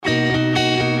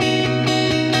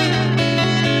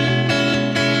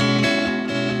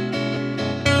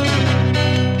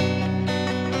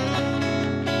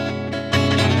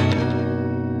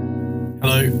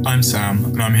I'm Sam,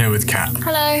 and I'm here with Kat.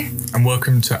 Hello. And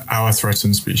welcome to Our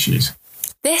Threatened Species.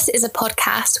 This is a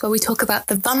podcast where we talk about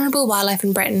the vulnerable wildlife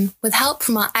in Britain with help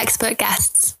from our expert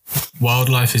guests.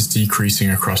 Wildlife is decreasing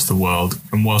across the world,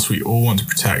 and whilst we all want to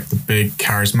protect the big,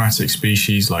 charismatic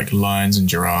species like lions and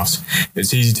giraffes,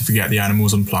 it's easy to forget the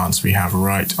animals and plants we have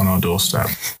right on our doorstep.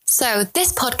 So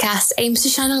this podcast aims to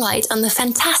shine a light on the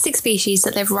fantastic species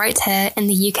that live right here in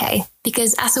the UK.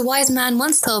 Because as a wise man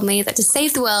once told me that to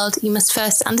save the world, you must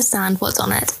first understand what's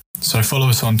on it. So follow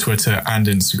us on Twitter and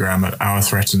Instagram at Our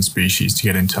Threatened Species to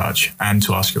get in touch and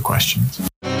to ask your questions.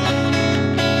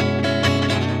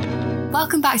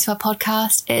 Welcome back to our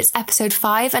podcast. It's episode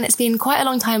 5 and it's been quite a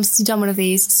long time since we've done one of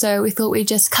these, so we thought we'd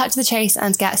just cut to the chase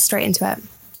and get straight into it.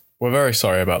 We're very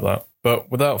sorry about that,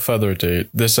 but without further ado,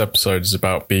 this episode is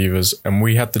about beavers, and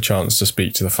we had the chance to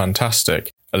speak to the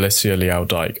fantastic Alicia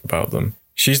Liao-Dyke about them.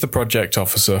 She's the project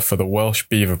officer for the Welsh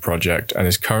Beaver Project and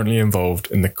is currently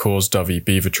involved in the Cors Dyfi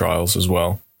beaver trials as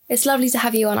well. It's lovely to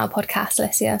have you on our podcast,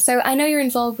 Alicia. So I know you're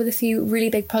involved with a few really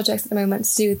big projects at the moment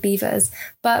to do with beavers,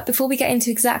 but before we get into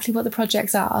exactly what the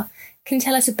projects are, can you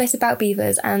tell us a bit about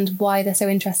beavers and why they're so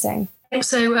interesting?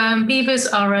 So beavers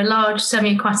are a large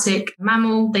semi-aquatic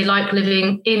mammal. They like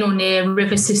living in or near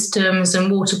river systems and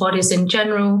water bodies in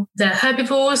general. They're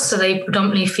herbivores, so they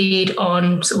predominantly feed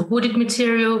on sort of wooded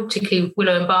material, particularly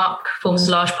willow and bark forms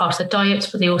a large part of their diet,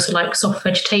 but they also like soft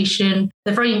vegetation.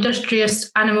 They're very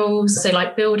industrious animals. They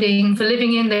like building. For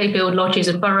living in, they build lodges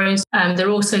and burrows. They're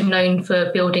also known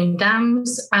for building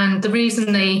dams. And the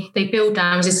reason they build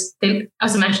dams is,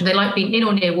 as I mentioned, they like being in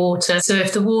or near water. So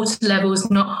if the water level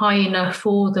is not high enough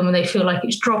for them and they feel like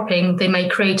it's dropping, they may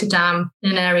create a dam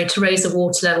in an area to raise the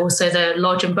water level. So their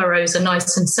lodge and burrows are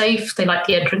nice and safe. They like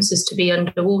the entrances to be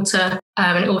underwater.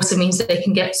 And it also means that they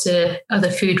can get to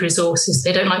other food resources.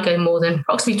 They don't like going more than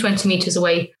approximately 20 metres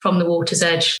away from the water's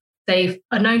edge. They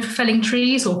are known for felling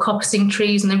trees or coppicing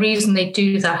trees, and the reason they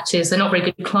do that is they're not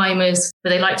very good climbers,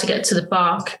 but they like to get to the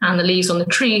bark and the leaves on the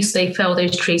trees. They fell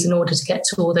those trees in order to get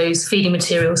to all those feeding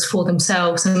materials for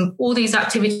themselves. And all these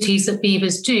activities that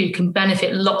beavers do can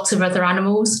benefit lots of other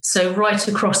animals. So right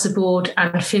across the board,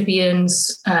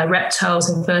 amphibians,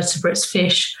 reptiles, invertebrates,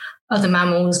 fish, other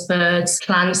mammals, birds,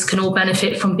 plants can all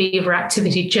benefit from beaver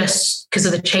activity just because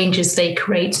of the changes they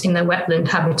create in their wetland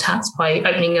habitats by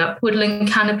opening up woodland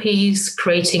canopies,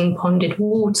 creating ponded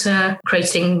water,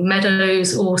 creating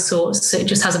meadows, all sorts. So it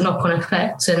just has a knock-on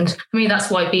effect. And for me, that's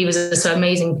why beavers are so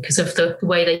amazing, because of the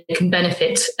way they can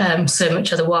benefit so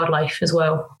much other wildlife as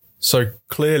well. So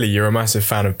clearly you're a massive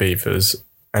fan of beavers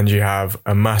and you have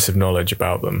a massive knowledge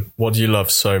about them. What do you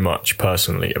love so much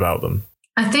personally about them?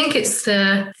 I think it's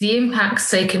the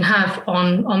impacts they can have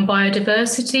on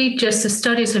biodiversity. Just the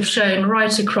studies have shown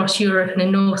right across Europe and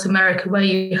in North America, where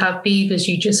you have beavers,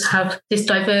 you just have this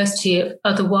diversity of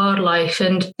other wildlife.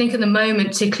 And I think at the moment,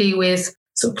 particularly with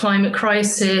sort of climate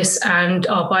crisis and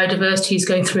our biodiversity is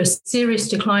going through a serious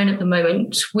decline at the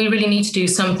moment, we really need to do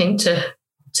something to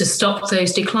stop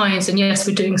those declines. And yes,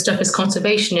 we're doing stuff as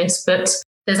conservationists, but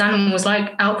there's animals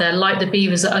out there like the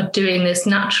beavers that are doing this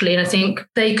naturally. And I think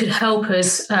they could help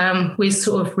us with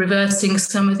sort of reversing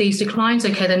some of these declines.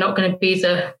 Okay, they're not going to be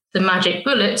the magic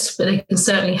bullets, but they can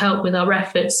certainly help with our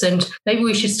efforts. And maybe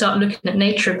we should start looking at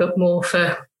nature a bit more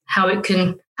for how it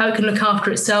can look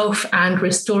after itself and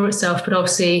restore itself. But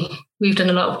obviously, we've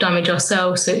done a lot of damage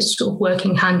ourselves, so it's sort of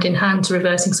working hand in hand to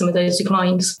reversing some of those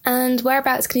declines. And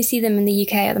whereabouts can you see them in the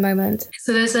UK at the moment?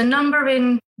 So there's a number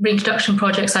in reintroduction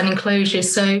projects and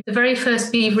enclosures. So the very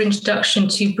first beaver introduction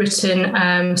to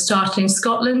Britain started in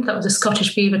Scotland. That was a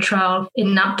Scottish beaver trial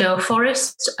in Knapdale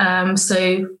Forest.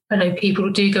 So I know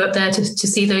people do go up there to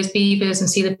see those beavers and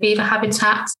see the beaver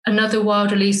habitat. Another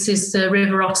wild release is the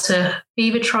River Otter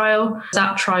beaver trial.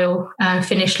 That trial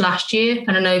finished last year.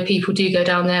 And I know people do go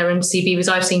down there and see beavers.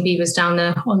 I've seen beavers down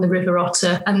there on the River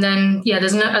Otter. And then,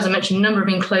 there's, as I mentioned, a number of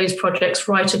enclosed projects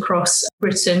right across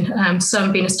Britain.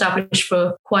 Some being established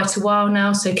for quite a while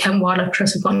now. So Kent Wildlife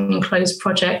Trust have got an enclosed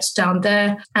project down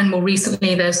there. And more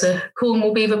recently, there's a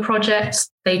Cornwall Beaver project.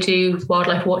 They do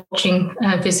wildlife watching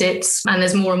visits, and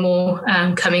there's more and more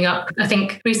coming up. I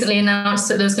think recently announced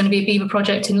that there's going to be a beaver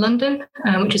project in London,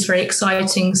 which is very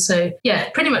exciting. So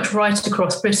pretty much right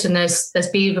across Britain, there's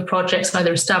beaver projects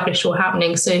either established or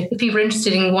happening. So if people are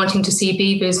interested in wanting to see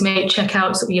beavers, maybe check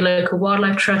out sort of your local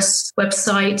wildlife trust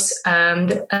website.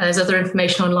 There's other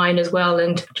information online as well,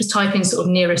 and just type in sort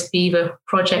of nearest beaver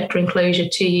project or enclosure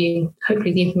to you.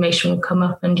 Hopefully the information will come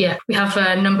up. And we have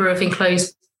a number of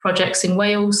enclosed projects in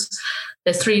Wales.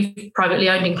 There's 3 privately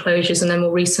owned enclosures, and then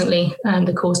more recently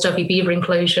the Cors Dyfi beaver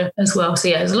enclosure as well. So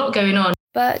there's a lot going on.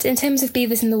 But in terms of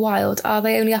beavers in the wild, are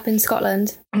they only up in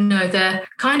Scotland? No, they're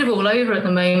kind of all over at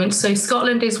the moment. So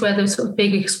Scotland is where the sort of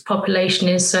biggest population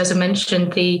is. So as I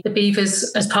mentioned, the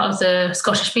beavers as part of the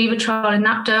Scottish Beaver Trial in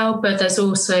Knapdale, but there's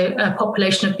also a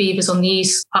population of beavers on the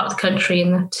east part of the country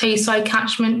in the Tayside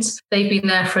catchment. They've been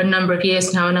there for a number of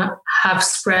years now and have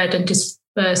spread and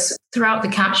dispersed throughout the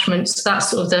catchment. So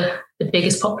that's sort of the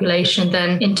biggest population.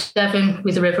 Then in Devon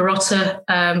with the River Otter,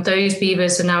 those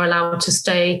beavers are now allowed to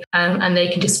stay and they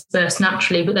can disperse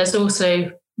naturally. But there's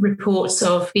also reports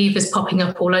of beavers popping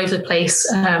up all over the place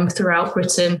throughout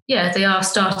Britain. Yeah, they are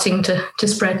starting to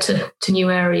spread to new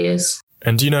areas.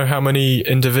 And do you know how many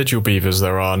individual beavers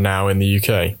there are now in the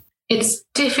UK? It's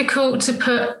difficult to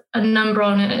put a number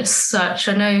on it as such.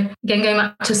 I know, again, going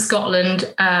back to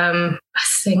Scotland, I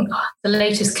think the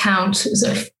latest count is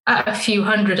a few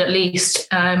hundred at least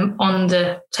on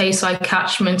the Tayside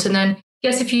catchment. And then I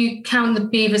guess if you count the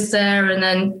beavers there and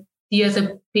then the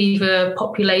other beaver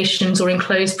populations or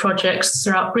enclosed projects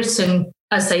throughout Britain,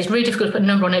 as I say, it's really difficult to put a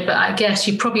number on it, but I guess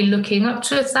you're probably looking up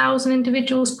to 1,000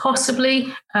 individuals possibly.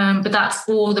 But that's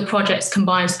all the projects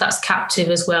combined. So that's captive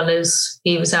as well as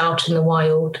beavers out in the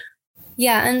wild.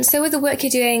 Yeah, and so with the work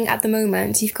you're doing at the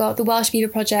moment, you've got the Welsh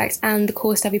Beaver Project and the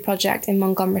Cawsdyfi Project in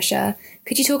Montgomeryshire.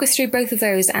 Could you talk us through both of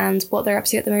those and what they're up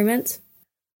to at the moment?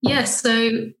 Yes, so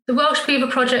the Welsh Beaver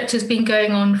Project has been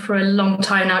going on for a long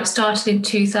time now. It started in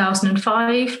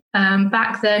 2005.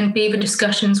 Back then, beaver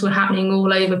discussions were happening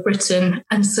all over Britain.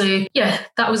 And so,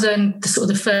 that was when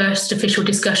the first official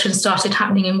discussion started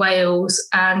happening in Wales.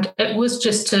 And it was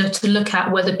just to look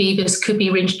at whether beavers could be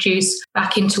reintroduced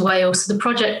back into Wales. So the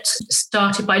project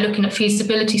started by looking at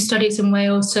feasibility studies in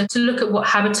Wales to look at what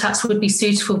habitats would be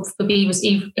suitable for beavers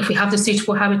if we have the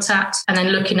suitable habitat, and then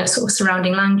looking at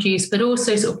surrounding land use, but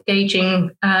also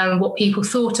gauging what people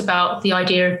thought about the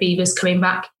idea of beavers coming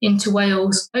back into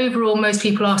Wales. Overall, most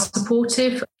people are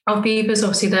supportive of beavers.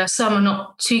 Obviously, some are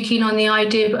not too keen on the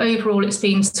idea, but overall it's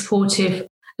been supportive.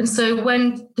 And so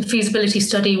when the feasibility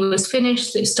study was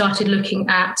finished, it started looking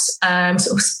at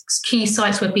key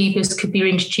sites where beavers could be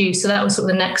reintroduced. So that was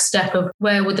the next step of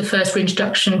where would the first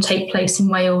reintroduction take place in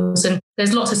Wales. And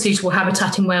there's lots of suitable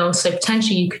habitat in Wales, so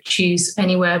potentially you could choose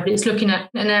anywhere. But it's looking at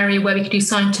an area where we could do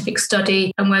scientific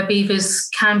study and where beavers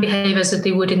can behave as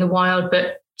they would in the wild,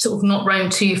 but not roam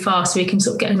too far, so we can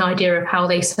get an idea of how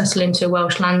they settle into a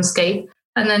Welsh landscape.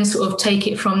 And then take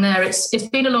it from there. It's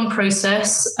been a long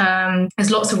process.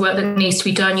 There's lots of work that needs to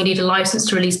be done. You need a license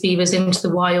to release beavers into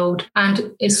the wild.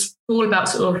 And it's all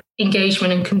about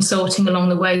engagement and consulting along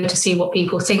the way to see what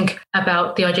people think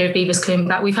about the idea of beavers coming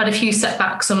back. We've had a few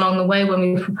setbacks along the way when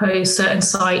we've proposed certain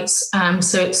sites.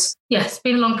 So it's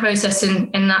been a long process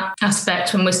in that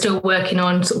aspect, and we're still working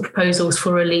on proposals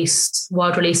for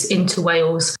wild release into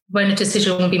Wales. When a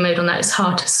decision will be made on that, it's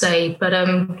hard to say. But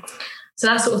so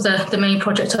that's the main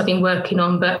project I've been working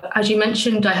on. But as you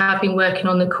mentioned, I have been working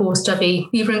on the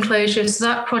Cawsdyfi Beaver Enclosure. So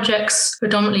that project's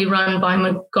predominantly run by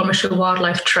Montgomeryshire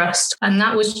Wildlife Trust. And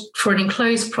that was for an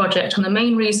enclosed project. And the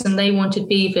main reason they wanted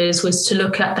beavers was to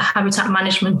look at the habitat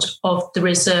management of the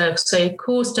reserve. So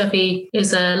Cawsdyfi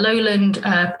is a lowland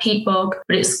peat bog,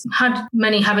 but it's had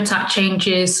many habitat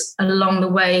changes along the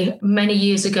way. Many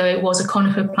years ago, it was a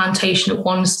conifer plantation at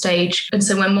one stage. And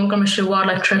so when Montgomeryshire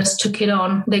Wildlife Trust took it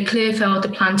on, they clear-felled the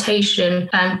plantation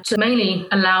to mainly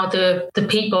allow the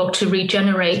peat bog to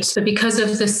regenerate. But because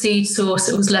of the seed source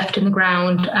that was left in the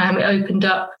ground, it opened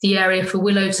up the area for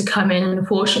willow to come in. And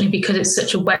unfortunately, because it's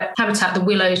such a wet habitat, the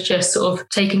willow's just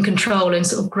taken control and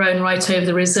grown right over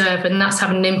the reserve. And that's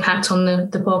having an impact on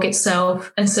the bog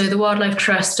itself. And so the Wildlife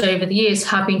Trust over the years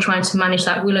have been trying to manage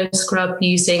that willow scrub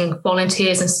using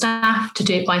volunteers and staff to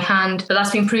do it by hand. But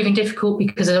that's been proving difficult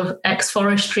because of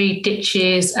ex-forestry,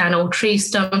 ditches and old tree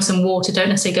stumps and water don't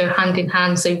necessarily go hand in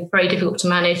hand, so very difficult to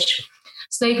manage.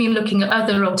 So they've been looking at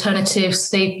other alternatives.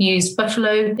 They've used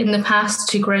buffalo in the past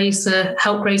to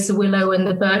help graze the willow and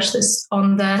the birch that's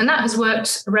on there, and that has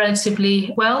worked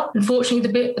relatively well.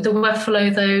 Unfortunately, the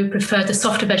buffalo though preferred the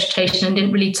softer vegetation and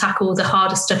didn't really tackle the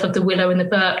harder stuff of the willow and the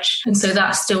birch, and so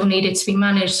that still needed to be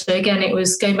managed. So again, it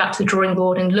was going back to the drawing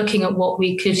board and looking at what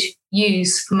we could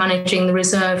use for managing the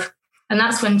reserve. And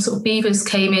that's when beavers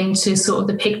came into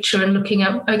the picture and looking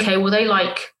at, okay, well, they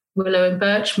like willow and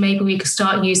birch, maybe we could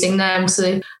start using them.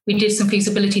 So we did some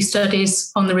feasibility studies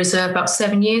on the reserve about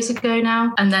 7 years ago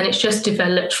now, and then it's just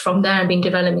developed from there and been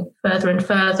developing further and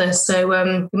further. So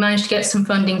we managed to get some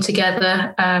funding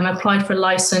together, applied for a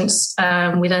license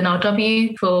with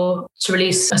NRW to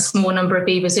release a small number of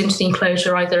beavers into the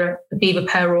enclosure, either a beaver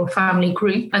pair or a family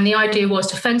group. And the idea was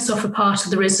to fence off a part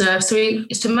of the reserve. So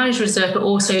it's to manage the reserve, but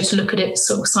also to look at it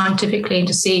scientifically and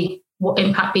to see what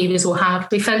impact beavers will have.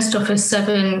 We fenced off a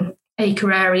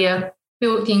 7-acre area,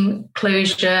 built the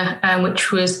enclosure,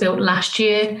 which was built last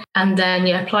year, and then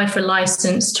applied for a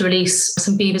license to release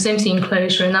some beavers into the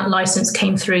enclosure, and that license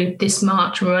came through this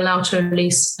March, and we're allowed to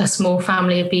release a small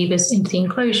family of beavers into the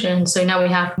enclosure. And so now we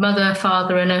have mother,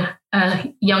 father, and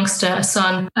a youngster, a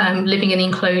son, living in the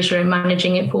enclosure and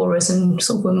managing it for us, and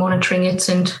sort of we're monitoring it,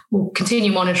 and we'll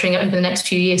continue monitoring it over the next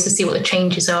few years to see what the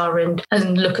changes are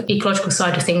and look at the ecological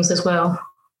side of things as well.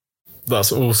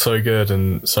 That's all so good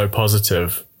and so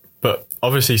positive. But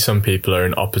obviously some people are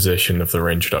in opposition of the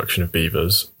reintroduction of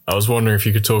beavers. I was wondering if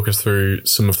you could talk us through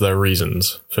some of their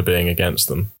reasons for being against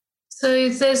them. So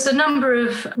there's a number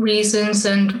of reasons,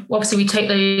 and obviously we take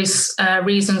those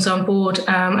reasons on board,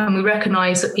 and we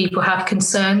recognise that people have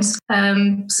concerns.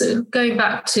 So going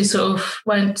back to sort of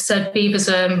when it said beavers,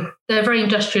 they're very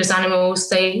industrious animals.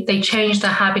 They change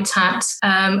their habitat,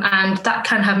 and that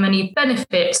can have many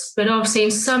benefits. But obviously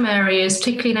in some areas,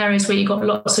 particularly in areas where you've got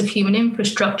lots of human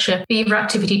infrastructure, beaver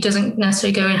activity doesn't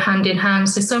necessarily go hand in hand.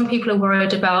 So some people are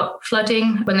worried about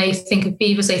flooding. When they think of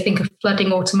beavers, they think of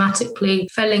flooding automatically,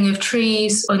 felling of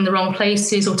trees in the wrong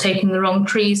places or taking the wrong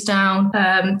trees down,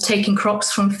 taking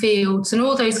crops from fields. And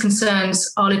all those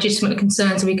concerns are legitimate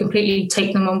concerns, and we completely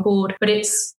take them on board. But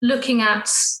it's looking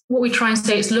at what we try and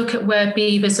say is look at where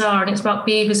beavers are, and it's about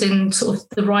beavers in sort of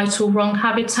the right or wrong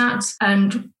habitat.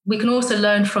 And we can also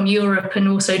learn from Europe and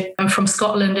also from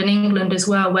Scotland and England as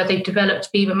well, where they've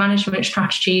developed beaver management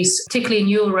strategies, particularly in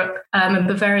Europe. And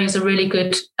Bavaria is a really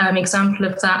good example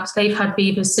of that. They've had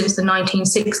beavers since the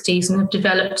 1960s and have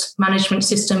developed management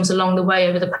systems along the way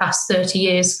over the past 30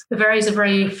 years. Bavaria is a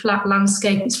very flat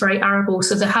landscape. It's very arable.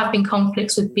 So there have been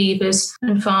conflicts with beavers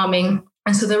and farming.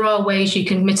 And so there are ways you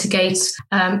can mitigate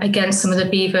against some of the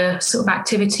beaver sort of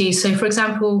activities. So, for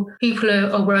example, people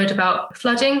are worried about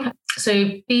flooding. So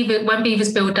when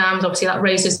beavers build dams, obviously that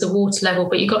raises the water level,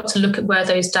 but you've got to look at where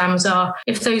those dams are.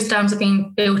 If those dams are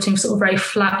being built in sort of very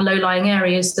flat, low-lying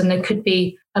areas, then there could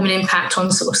be an impact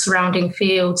on sort of surrounding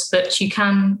fields. But you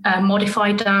can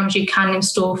modify dams, you can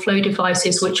install flow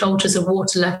devices, which alters the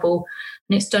water level.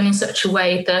 And it's done in such a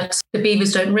way that the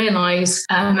beavers don't realise.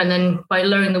 And then by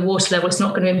lowering the water level, it's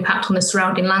not going to impact on the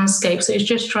surrounding landscape. So it's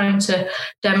just trying to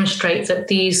demonstrate that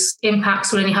these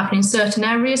impacts will only happen in certain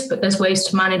areas, but there's ways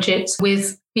to manage it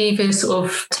with beavers sort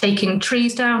of taking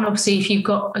trees down. Obviously, if you've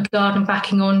got a garden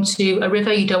backing onto a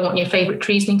river, you don't want your favourite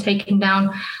trees being taken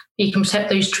down. You can protect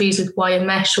those trees with wire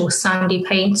mesh or sandy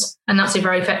paint. And that's a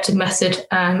very effective method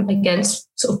against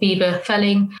sort of beaver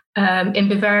felling. In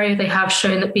Bavaria, they have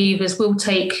shown that beavers will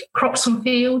take crops from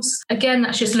fields. Again,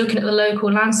 that's just looking at the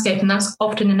local landscape, and that's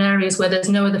often in areas where there's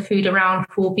no other food around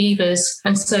for beavers.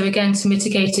 And so again, to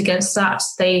mitigate against that,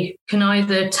 they can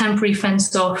either temporarily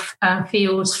fence off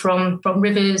fields from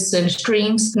rivers and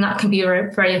streams, and that can be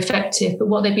very, very effective. But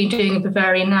what they've been doing in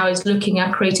Bavaria now is looking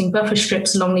at creating buffer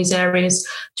strips along these areas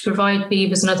to provide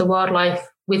beavers and other wildlife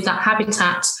with that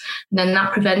habitat, and then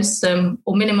that prevents them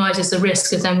or minimises the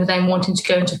risk of them then wanting to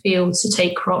go into fields to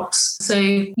take crops. So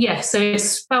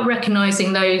it's about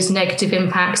recognising those negative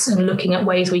impacts and looking at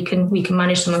ways we can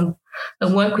manage them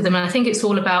and work with them. And I think it's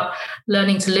all about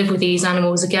learning to live with these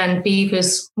animals. Again,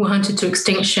 beavers were hunted to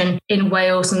extinction in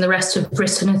Wales and the rest of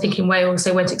Britain. I think in Wales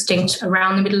they went extinct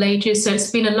around the Middle Ages. So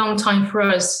it's been a long time for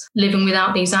us living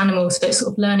without these animals. So it's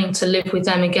sort of learning to live with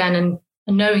them again and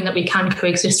knowing that we can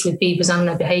coexist with beavers and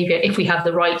their behaviour if we have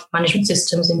the right management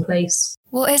systems in place.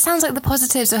 Well, it sounds like the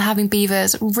positives of having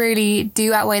beavers really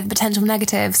do outweigh the potential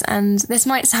negatives. And this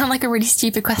might sound like a really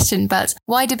stupid question, but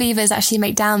why do beavers actually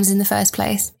make dams in the first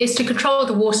place? It's to control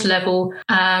the water level.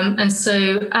 And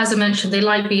so, as I mentioned, they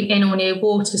like being in or near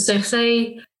water. So if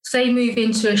they move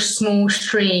into a small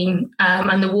stream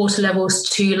and the water level is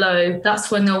too low,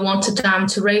 that's when they'll want a dam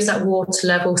to raise that water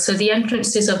level. So the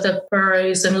entrances of the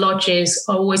burrows and lodges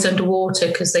are always underwater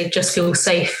because they just feel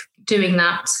safe doing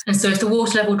that. And so if the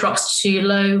water level drops too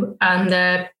low and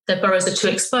their burrows are too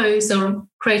exposed, they'll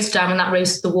create a dam and that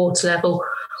raises the water level.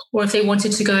 Or if they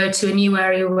wanted to go to a new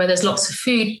area where there's lots of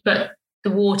food, but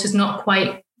the water's not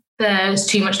quite there's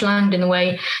too much land in the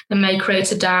way, they may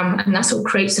create a dam, and that sort of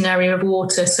creates an area of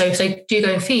water. So if they do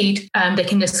go and feed, they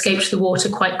can escape to the water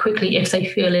quite quickly if they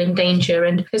feel in danger.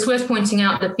 And it's worth pointing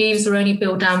out that beavers are only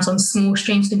build dams on small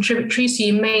streams and tributaries. So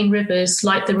your main rivers,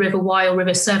 like the River Wye or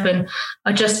River Severn,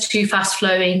 are just too fast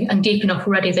flowing and deep enough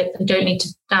already that they don't need to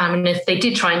dam. And if they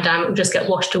did try and dam, it would just get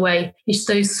washed away. It's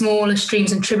those smaller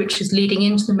streams and tributaries leading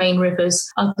into the main rivers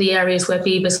are the areas where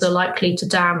beavers are likely to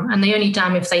dam. And they only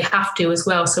dam if they have to as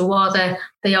well. So while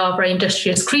they are very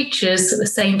industrious creatures, at the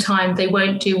same time, they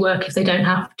won't do work if they don't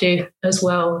have to as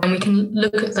well. And we can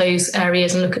look at those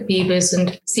areas and look at beavers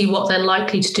and see what they're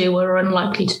likely to do or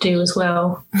unlikely to do as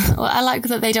well. Well, I like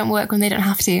that they don't work when they don't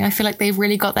have to. I feel like they've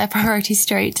really got their priorities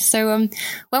straight. So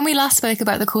when we last spoke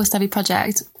about the Core Study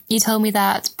project, you told me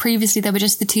that previously there were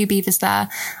just the 2 beavers there.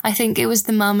 I think it was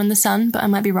the mum and the son, but I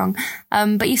might be wrong.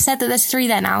 But you said that there's 3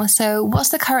 there now. So what's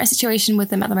the current situation with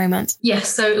them at the moment?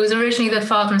 Yes, so it was originally the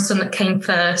father and son that came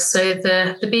first. So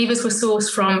the beavers were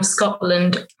sourced from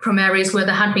Scotland, from areas where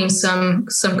there had been some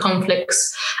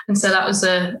conflicts. And so that was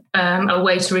a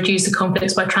way to reduce the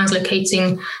conflicts by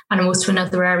translocating animals to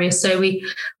another area. So we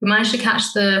managed to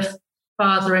catch the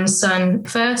father and son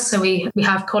first. So we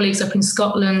have colleagues up in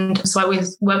Scotland. So I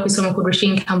work with someone called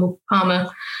Roisin Campbell Palmer,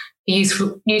 who used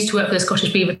to work for the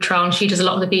Scottish Beaver Trail, and she does a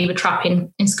lot of the beaver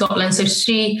trapping in Scotland. So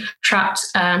she trapped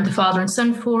the father and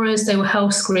son for us. They were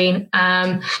health screened.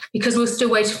 Because we were still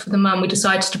waiting for the mum, we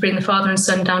decided to bring the father and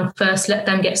son down first, let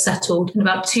them get settled. And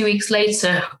about 2 weeks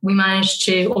later,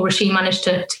 Roisin managed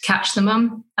to catch the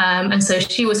mum. And so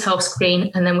she was health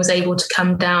screened and then was able to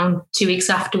come down 2 weeks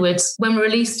afterwards. When we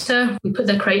released her, we put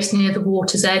their crates near the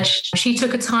water's edge. She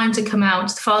took her time to come out.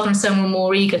 The father and son were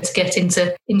more eager to get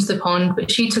into the pond, but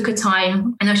she took her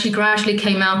time. And as she gradually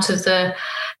came out of the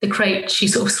crate, she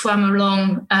sort of swam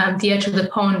along the edge of the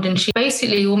pond, and she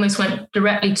basically almost went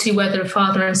directly to where the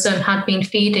father and son had been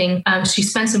feeding. She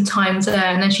spent some time there,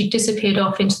 and then she disappeared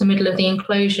off into the middle of the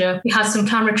enclosure. We had some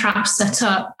camera traps set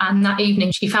up, and that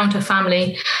evening she found her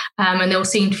family, and they were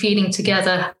seen feeding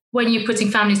together. When you're putting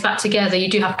families back together, you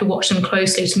do have to watch them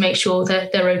closely to make sure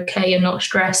that they're okay and not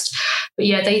stressed. But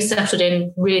yeah, they settled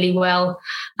in really well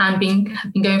and have been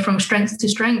going from strength to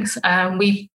strength.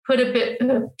 We've put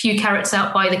a few carrots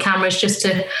out by the cameras just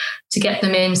to get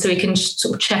them in so we can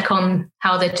sort of check on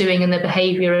how they're doing and their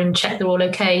behaviour and check they're all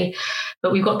okay.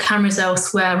 But we've got cameras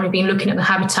elsewhere, and we've been looking at the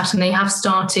habitat, and they have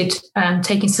started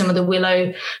taking some of the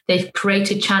willow. They've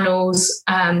created channels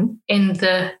in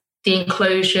the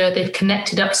enclosure. They've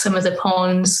connected up some of the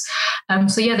ponds.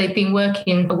 So yeah, they've been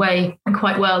working away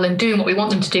quite well and doing what we want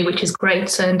them to do, which is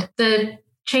great. And the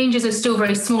changes are still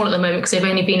very small at the moment because they've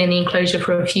only been in the enclosure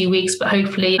for a few weeks, but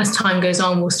hopefully as time goes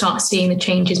on, we'll start seeing the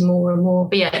changes more and more.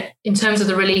 But yeah, in terms of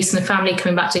the release and the family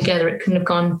coming back together, it couldn't have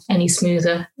gone any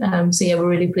smoother. So yeah, we're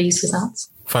really pleased with that.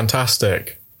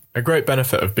 Fantastic. A great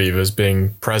benefit of beavers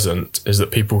being present is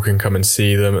that people can come and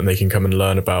see them and they can come and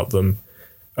learn about them.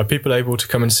 Are people able to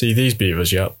come and see these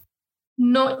beavers yet?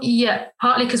 Not yet,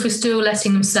 partly because we're still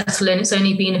letting them settle in. It's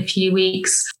only been a few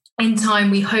weeks. In time,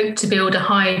 we hope to build a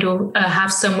hide or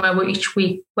have somewhere where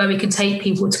we can take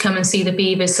people to come and see the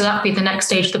beavers. So that'll be the next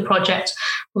stage of the project.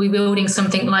 We'll be building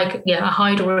something like a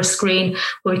hide or a screen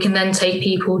where we can then take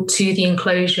people to the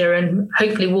enclosure and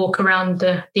hopefully walk around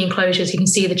the enclosure so you can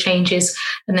see the changes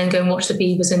and then go and watch the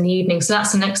beavers in the evening. So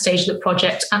that's the next stage of the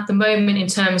project. At the moment, in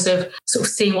terms of sort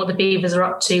of seeing what the beavers are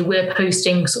up to, we're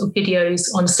posting sort of videos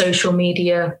on social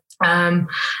media. And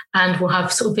we'll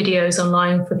have sort of videos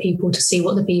online for people to see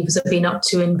what the beavers have been up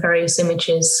to in various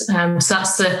images. So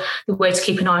that's the way to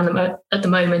keep an eye on them at the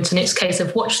moment. And it's a case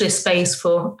of watch this space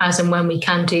for as and when we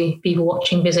can do beaver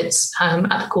watching visits at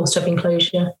the Core Study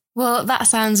enclosure. Well, that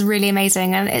sounds really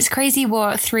amazing. And it's crazy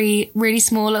what 3 really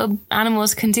small little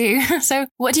animals can do. So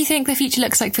what do you think the future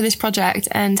looks like for this project,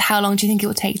 and how long do you think it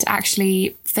will take to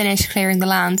actually finish clearing the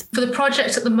land? For the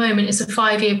project at the moment, it's a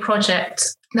 5-year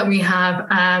project that we have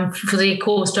for the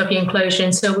Core Study enclosure.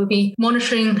 And so we'll be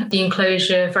monitoring the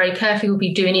enclosure very carefully. We'll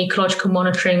be doing ecological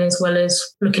monitoring as well as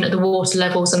looking at the water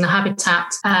levels and the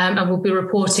habitat. And we'll be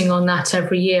reporting on that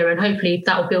every year. And hopefully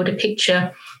that will build a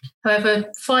picture.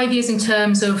 However, 5 years in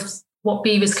terms of what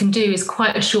beavers can do is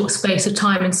quite a short space of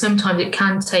time, and sometimes it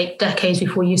can take decades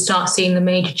before you start seeing the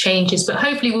major changes. But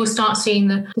hopefully we'll start seeing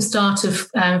the start of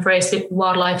various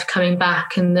wildlife coming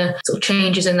back and the sort of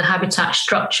changes in the habitat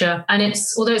structure. And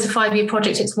although it's a 5-year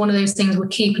project, it's one of those things we're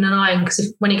keeping an eye on,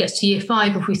 because when it gets to year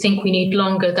 5, if we think we need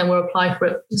longer, then we'll apply for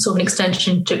a sort of an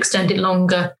extension to extend it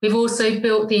longer. We've also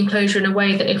built the enclosure in a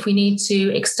way that if we need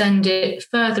to extend it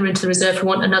further into the reserve, if we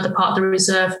want another part of the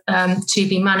reserve to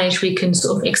be managed, we can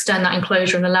sort of extend that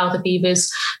enclosure and allow the beavers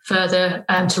further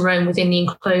to roam within the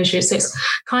enclosure. So it's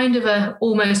kind of a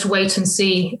almost wait and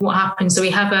see what happens. So we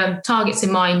have targets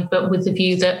in mind, but with the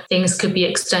view that things could be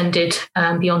extended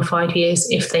beyond 5 years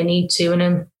if they need to.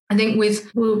 And I think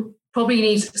we'll probably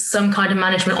needs some kind of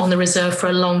management on the reserve for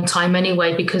a long time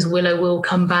anyway, because willow will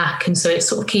come back. And so it's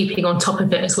sort of keeping on top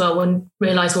of it as well. We'll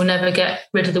realise we'll never get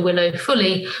rid of the willow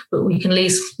fully, but we can at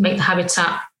least make the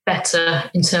habitat better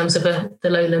in terms of the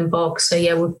lowland bog. So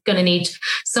yeah, we're going to need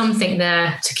something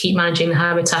there to keep managing the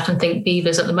habitat. And I think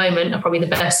beavers at the moment are probably the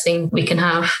best thing we can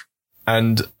have.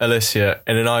 And Alicia,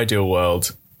 in an ideal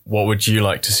world, what would you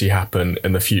like to see happen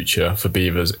in the future for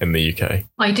beavers in the UK?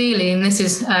 Ideally, and this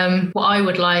is what I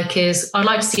would like, is I'd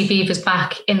like to see beavers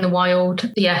back in the wild,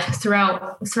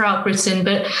 throughout Britain,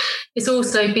 but it's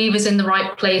also beavers in the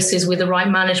right places with the right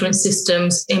management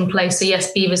systems in place. So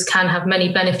yes, beavers can have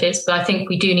many benefits, but I think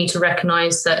we do need to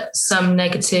recognise that some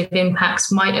negative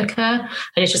impacts might occur,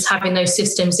 and it's just having those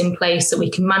systems in place that we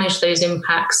can manage those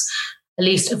impacts, at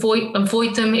least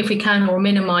avoid them if we can, or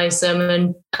minimise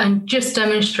them, and just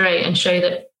demonstrate and show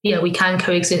that, we can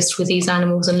coexist with these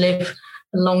animals and live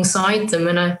alongside them.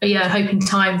 And I hope in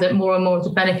time that more and more of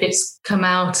the benefits come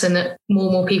out, and that more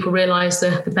and more people realise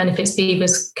the benefits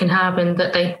beavers can have, and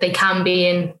that they can be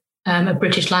in a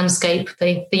British landscape.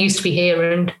 They used to be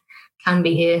here and can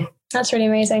be here. That's really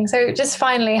amazing. So just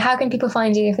finally, how can people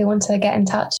find you if they want to get in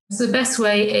touch? So the best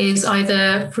way is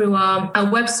either through our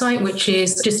website, which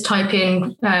is just type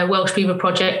in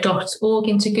welshbeaverproject.org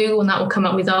into Google, and that will come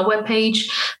up with our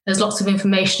webpage. There's lots of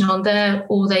information on there,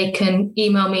 or they can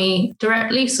email me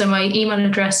directly. So my email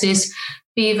address is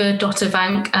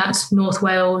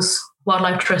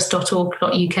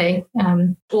beaver.ivank@northwaleswildlifetrust.org.uk,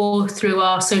 or through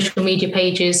our social media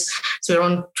pages. So we're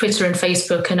on Twitter and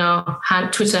Facebook, and our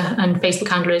Twitter and Facebook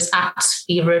handle is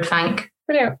 @beaver@vank.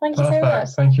 Brilliant. Thank you so much.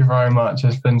 Thank you very much.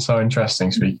 It's been so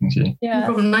interesting speaking to you. Yeah. No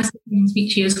problem. Nice to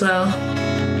speak to you as well.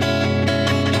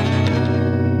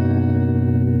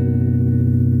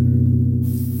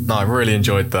 No, I really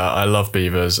enjoyed that. I love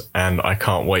beavers, and I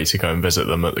can't wait to go and visit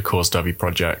them at the CORSW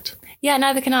project. Yeah,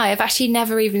 neither can I. I've actually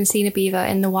never even seen a beaver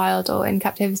in the wild or in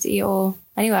captivity or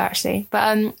anywhere, actually.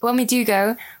 But when we do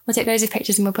go, we'll take loads of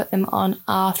pictures and we'll put them on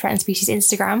our Threatened Species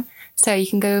Instagram. So you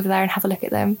can go over there and have a look at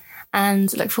them,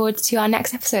 and look forward to our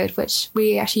next episode, which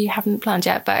we actually haven't planned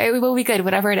yet, but it will be good,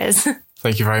 whatever it is.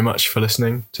 Thank you very much for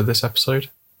listening to this episode.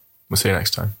 We'll see you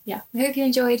next time. Yeah, we hope you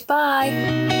enjoyed.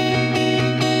 Bye.